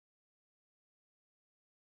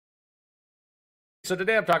So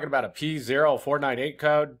today I'm talking about a P0498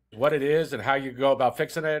 code, what it is and how you go about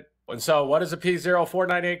fixing it. And so what is a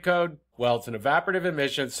P0498 code? Well, it's an evaporative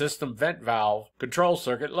emission system vent valve control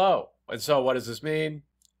circuit low. And so what does this mean?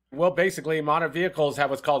 Well, basically, modern vehicles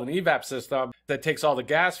have what's called an evap system that takes all the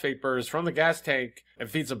gas vapors from the gas tank and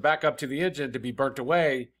feeds them back up to the engine to be burnt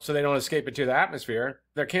away so they don't escape into the atmosphere.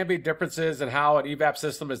 There can be differences in how an evap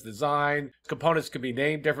system is designed. Components can be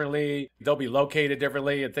named differently, they'll be located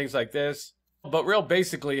differently, and things like this. But real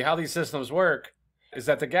basically, how these systems work is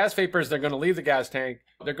that the gas vapors, they're going to leave the gas tank.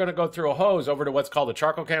 They're going to go through a hose over to what's called a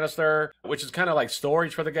charcoal canister, which is kind of like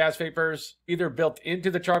storage for the gas vapors. Either built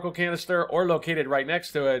into the charcoal canister or located right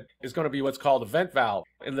next to it is going to be what's called a vent valve.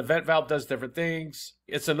 And the vent valve does different things.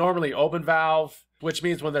 It's a normally open valve, which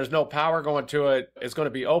means when there's no power going to it, it's going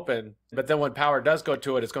to be open. But then when power does go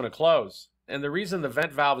to it, it's going to close. And the reason the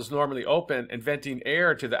vent valve is normally open and venting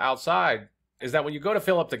air to the outside is that when you go to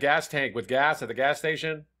fill up the gas tank with gas at the gas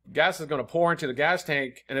station, gas is going to pour into the gas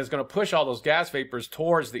tank and it's going to push all those gas vapors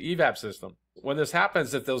towards the evap system. When this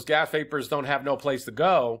happens, if those gas vapors don't have no place to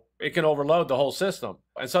go, it can overload the whole system.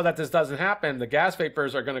 And so that this doesn't happen, the gas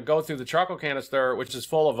vapors are going to go through the charcoal canister, which is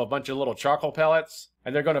full of a bunch of little charcoal pellets,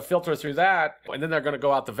 and they're going to filter through that, and then they're going to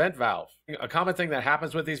go out the vent valve. A common thing that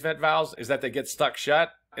happens with these vent valves is that they get stuck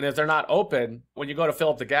shut, and if they're not open, when you go to fill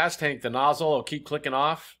up the gas tank, the nozzle will keep clicking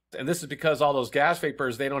off. And this is because all those gas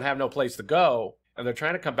vapors, they don't have no place to go, and they're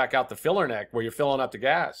trying to come back out the filler neck where you're filling up the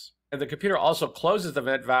gas. And the computer also closes the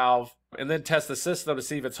vent valve and then tests the system to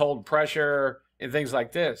see if it's holding pressure and things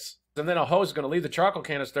like this. And then a hose is going to leave the charcoal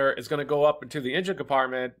canister. It's going to go up into the engine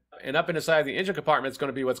compartment, and up inside the engine compartment is going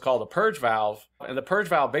to be what's called a purge valve. And the purge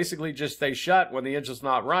valve basically just stays shut when the engine's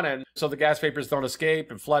not running, so the gas vapors don't escape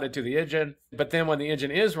and flood into the engine. But then when the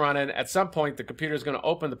engine is running, at some point the computer is going to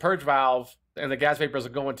open the purge valve, and the gas vapors are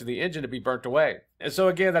going to the engine to be burnt away. And so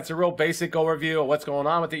again, that's a real basic overview of what's going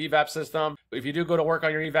on with the evap system. If you do go to work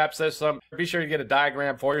on your evap system, be sure you get a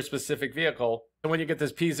diagram for your specific vehicle. And when you get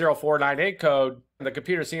this P0498 code, the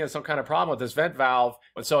computer's seeing some kind of problem with this vent valve,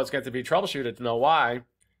 and so it's going to be troubleshooted to know why.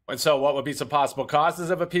 And so what would be some possible causes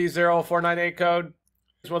of a P0498 code?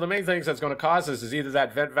 Well, the main things that's going to cause this is either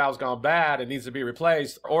that vent valve's gone bad and needs to be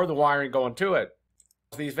replaced, or the wiring going to it.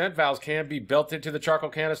 These vent valves can be built into the charcoal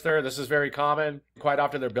canister. This is very common. Quite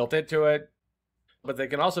often they're built into it. But they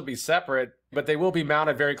can also be separate, but they will be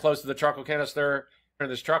mounted very close to the charcoal canister.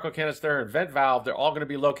 And this charcoal canister and vent valve, they're all going to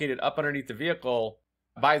be located up underneath the vehicle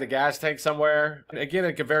by the gas tank somewhere. And again,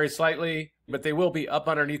 it can vary slightly, but they will be up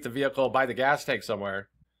underneath the vehicle by the gas tank somewhere.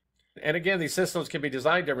 And again, these systems can be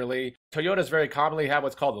designed differently. Toyotas very commonly have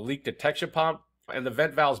what's called a leak detection pump, and the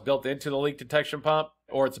vent valve is built into the leak detection pump,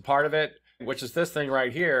 or it's a part of it, which is this thing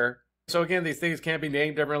right here. So again, these things can be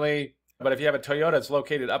named differently, but if you have a Toyota, it's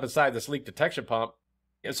located up inside this leak detection pump.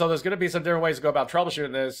 And so there's going to be some different ways to go about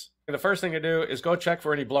troubleshooting this. And the first thing to do is go check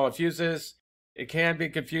for any blown fuses. It can be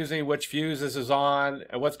confusing which fuse this is on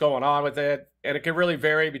and what's going on with it. And it can really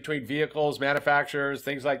vary between vehicles, manufacturers,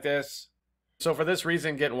 things like this. So for this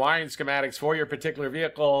reason, getting wiring schematics for your particular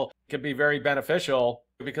vehicle can be very beneficial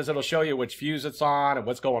because it'll show you which fuse it's on and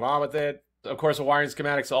what's going on with it. Of course, the wiring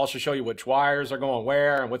schematics will also show you which wires are going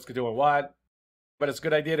where and what's doing what. But it's a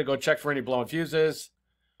good idea to go check for any blown fuses.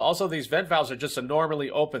 Also, these vent valves are just a normally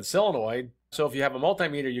open solenoid. So if you have a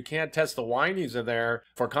multimeter, you can test the windings in there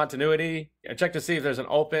for continuity and check to see if there's an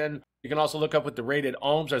open. You can also look up what the rated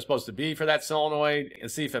ohms are supposed to be for that solenoid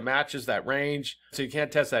and see if it matches that range. So you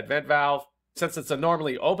can't test that vent valve. Since it's a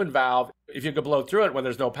normally open valve, if you could blow through it when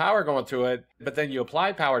there's no power going through it, but then you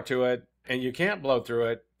apply power to it and you can't blow through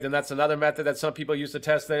it, then that's another method that some people use to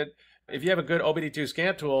test it. If you have a good OBD2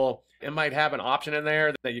 scan tool, it might have an option in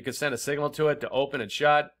there that you can send a signal to it to open and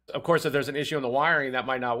shut. Of course, if there's an issue in the wiring, that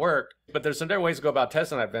might not work, but there's some different ways to go about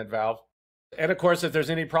testing that vent valve. And of course, if there's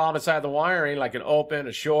any problem inside the wiring, like an open,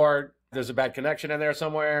 a short, there's a bad connection in there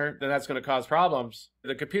somewhere, then that's going to cause problems.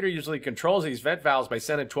 The computer usually controls these vent valves by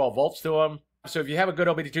sending 12 volts to them. So if you have a good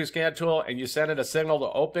OBD2 scan tool and you send it a signal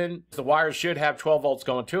to open, the wires should have 12 volts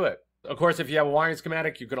going to it. Of course, if you have a wiring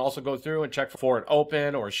schematic, you can also go through and check for an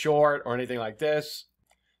open or a short or anything like this.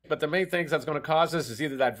 But the main things that's going to cause this is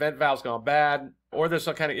either that vent valve's gone bad or there's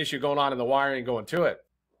some kind of issue going on in the wiring going to it.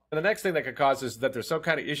 And the next thing that could cause is that there's some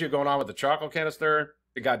kind of issue going on with the charcoal canister.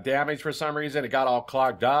 It got damaged for some reason. It got all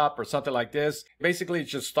clogged up or something like this. Basically,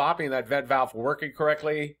 it's just stopping that vent valve from working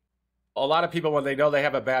correctly. A lot of people, when they know they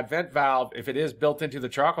have a bad vent valve, if it is built into the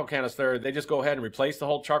charcoal canister, they just go ahead and replace the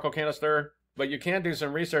whole charcoal canister. But you can do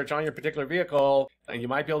some research on your particular vehicle, and you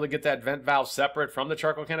might be able to get that vent valve separate from the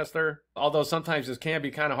charcoal canister, although sometimes this can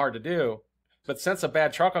be kind of hard to do. But since a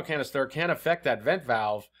bad charcoal canister can affect that vent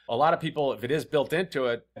valve, a lot of people, if it is built into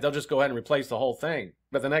it, they'll just go ahead and replace the whole thing.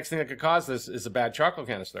 But the next thing that could cause this is a bad charcoal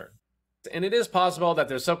canister. And it is possible that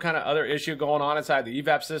there's some kind of other issue going on inside the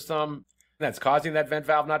evap system that's causing that vent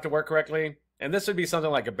valve not to work correctly. And this would be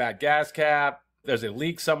something like a bad gas cap, there's a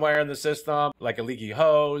leak somewhere in the system, like a leaky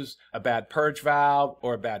hose, a bad purge valve,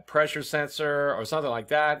 or a bad pressure sensor, or something like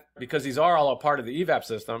that, because these are all a part of the evap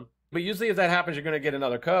system. But usually if that happens, you're going to get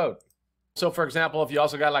another code. So for example, if you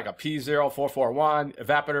also got like a P0498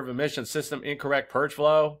 Evaporative Emission System Incorrect Purge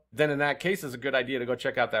Flow, then in that case it's a good idea to go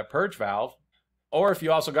check out that purge valve. Or if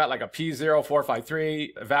you also got like a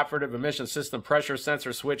P0453 Evaporative Emission System Pressure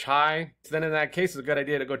Sensor Switch High, then in that case it's a good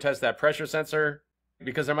idea to go test that pressure sensor,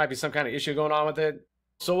 because there might be some kind of issue going on with it.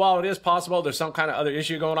 So while it is possible there's some kind of other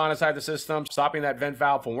issue going on inside the system, stopping that vent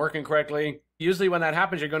valve from working correctly, usually when that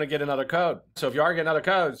happens, you're going to get another code. So if you are getting other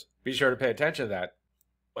codes, be sure to pay attention to that.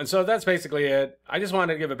 And so that's basically it. I just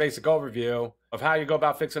wanted to give a basic overview of how you go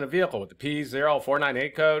about fixing a vehicle with the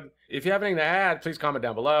P0498 code. If you have anything to add, please comment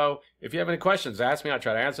down below. If you have any questions, ask me. I'll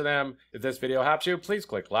try to answer them. If this video helps you, please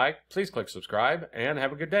click like, please click subscribe, and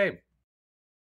have a good day.